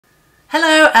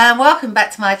Hello and welcome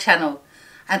back to my channel,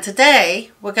 and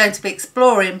today we're going to be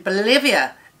exploring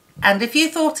Bolivia. And if you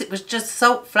thought it was just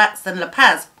salt flats and La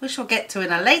Paz, which we'll get to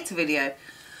in a later video,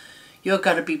 you're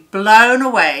going to be blown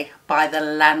away by the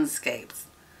landscapes.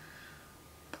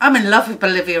 I'm in love with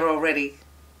Bolivia already.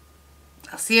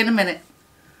 I'll see you in a minute.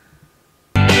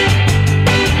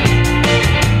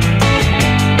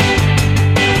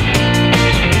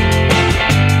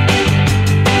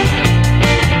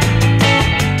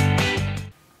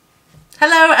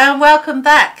 Hello and welcome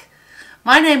back.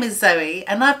 My name is Zoe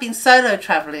and I've been solo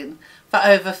travelling for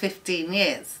over 15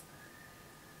 years.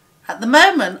 At the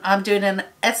moment I'm doing an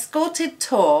escorted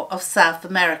tour of South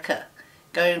America,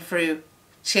 going through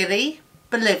Chile,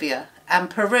 Bolivia and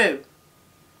Peru.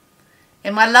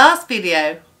 In my last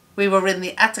video we were in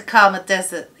the Atacama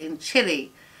Desert in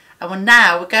Chile, and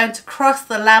we're going to cross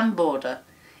the land border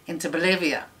into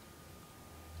Bolivia.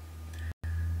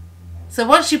 So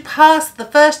once you pass the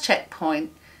first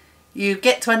checkpoint, you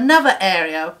get to another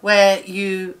area where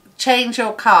you change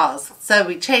your cars. So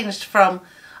we changed from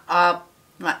our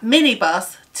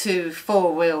minibus to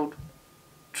four-wheel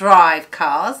drive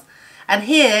cars. And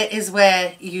here is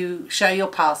where you show your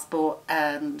passport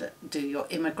and do your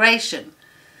immigration.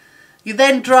 You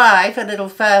then drive a little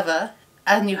further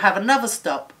and you have another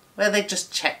stop where they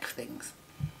just check things.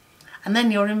 And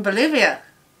then you're in Bolivia.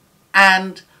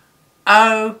 And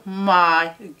oh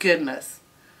my goodness,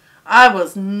 I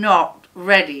was not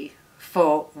ready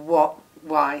for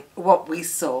what we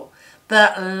saw.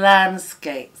 The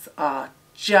landscapes are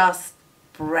just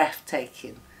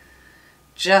breathtaking.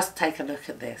 Just take a look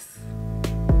at this.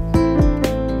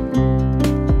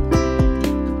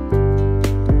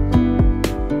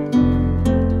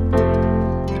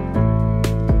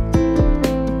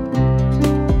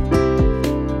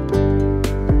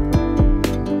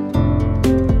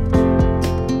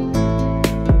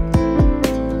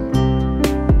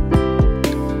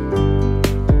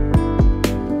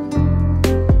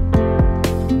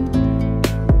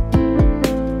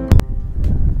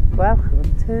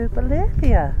 Welcome to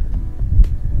Bolivia.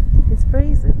 It's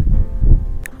freezing.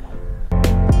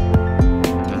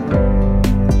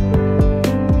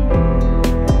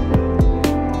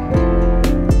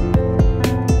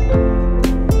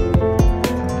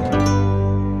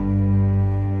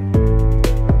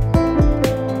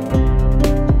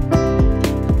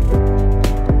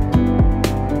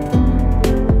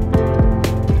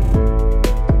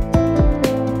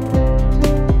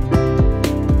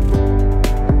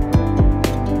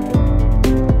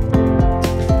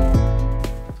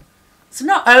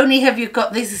 Not only have you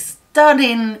got these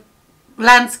stunning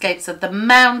landscapes of the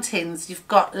mountains, you've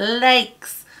got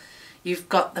lakes, you've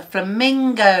got the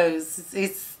flamingos.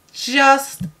 It's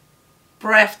just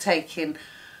breathtaking.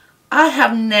 I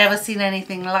have never seen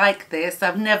anything like this.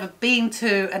 I've never been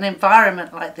to an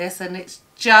environment like this, and it's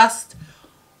just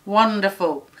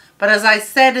wonderful. But as I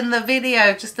said in the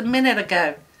video just a minute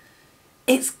ago,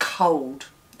 it's cold.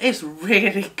 It's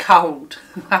really cold.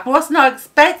 I was not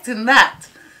expecting that.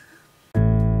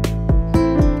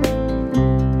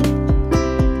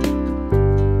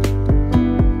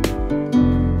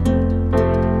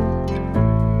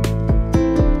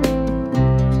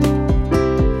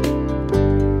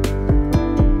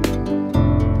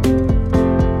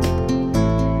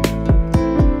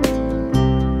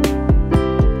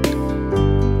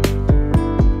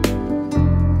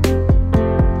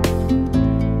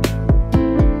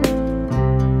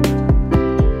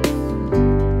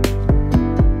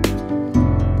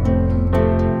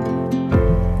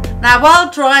 Now,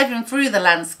 while driving through the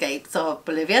landscapes of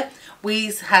Bolivia, we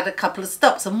had a couple of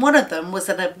stops, and one of them was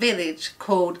at a village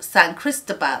called San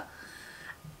Cristoba,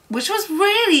 which was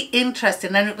really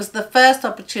interesting, and it was the first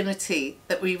opportunity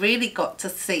that we really got to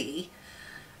see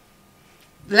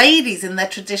ladies in their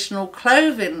traditional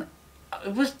clothing.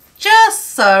 It was just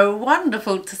so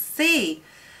wonderful to see.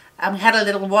 And we had a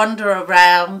little wander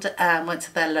around and went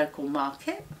to their local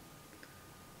market.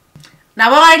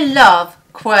 Now, I love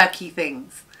quirky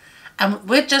things. And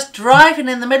we're just driving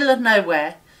in the middle of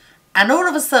nowhere, and all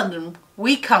of a sudden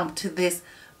we come to this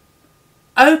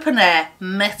open air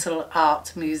metal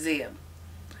art museum.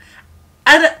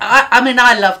 And I mean,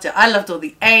 I loved it. I loved all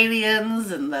the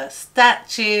aliens and the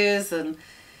statues, and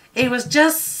it was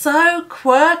just so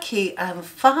quirky and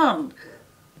fun.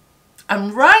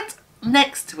 And right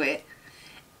next to it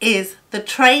is the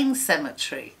train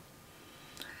cemetery.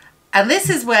 And this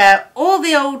is where all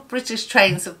the old British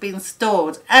trains have been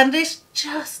stored. And it's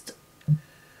just,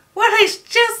 well, it's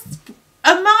just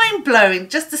a mind-blowing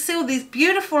just to see all these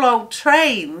beautiful old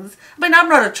trains. I mean, I'm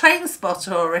not a train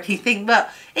spotter or anything,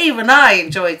 but even I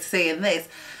enjoyed seeing this.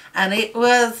 And it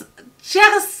was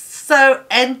just so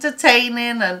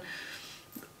entertaining, and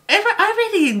I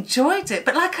really enjoyed it.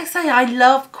 But like I say, I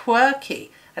love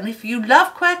quirky, and if you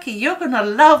love quirky, you're gonna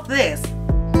love this.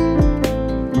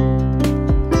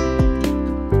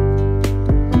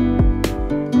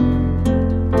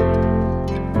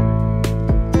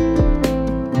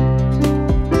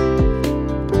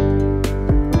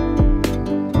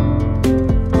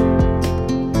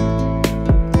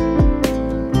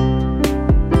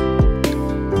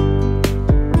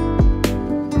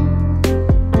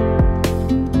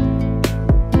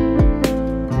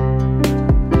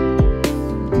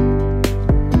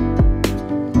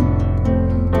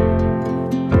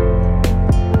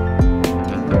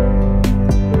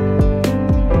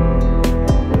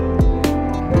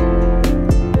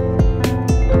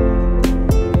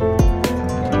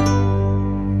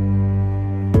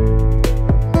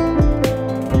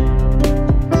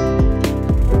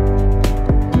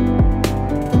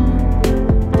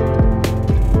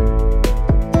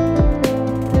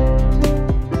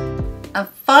 And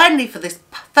finally, for this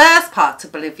first part to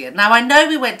Bolivia, now I know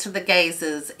we went to the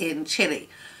geysers in Chile,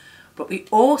 but we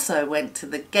also went to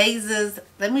the geysers,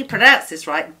 let me pronounce this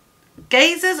right,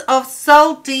 geysers of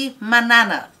Sol de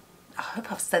Manana. I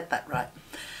hope I've said that right.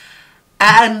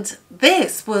 And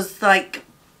this was like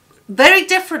very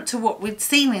different to what we'd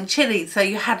seen in Chile. So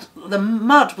you had, the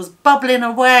mud was bubbling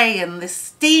away and this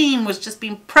steam was just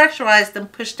being pressurized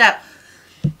and pushed out.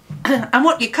 And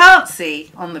what you can't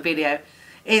see on the video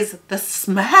is the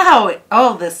smell.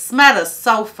 Oh, the smell of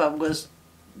sulfur was,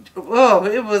 oh,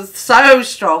 it was so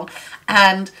strong.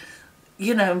 And,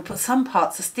 you know, in some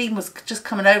parts the steam was just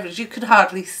coming over as you could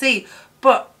hardly see.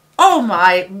 But, oh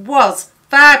my, it was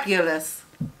fabulous.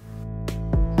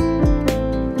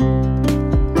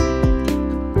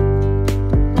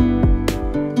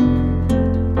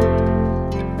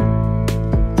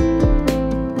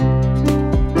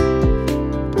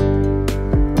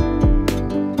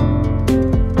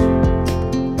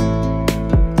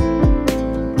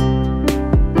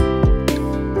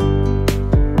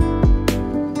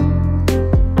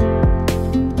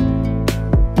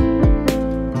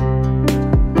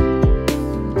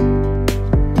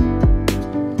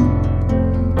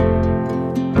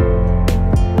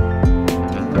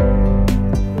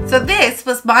 So this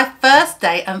was my first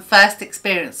day and first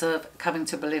experience of coming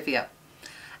to Bolivia.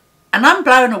 And I'm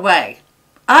blown away.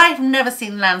 I've never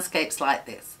seen landscapes like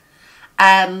this.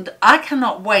 And I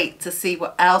cannot wait to see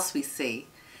what else we see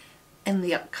in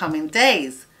the upcoming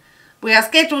days. We are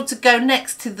scheduled to go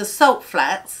next to the Salt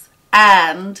Flats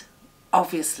and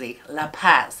obviously La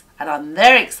Paz. And I'm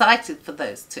very excited for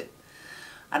those two.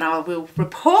 And I will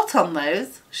report on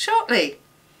those shortly.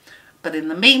 But in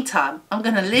the meantime, I'm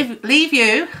going to leave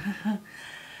you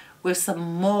with some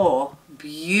more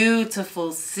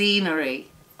beautiful scenery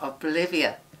of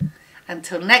Bolivia.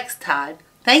 Until next time,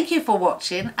 thank you for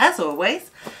watching, as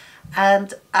always.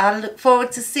 And I look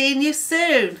forward to seeing you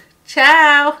soon.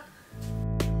 Ciao!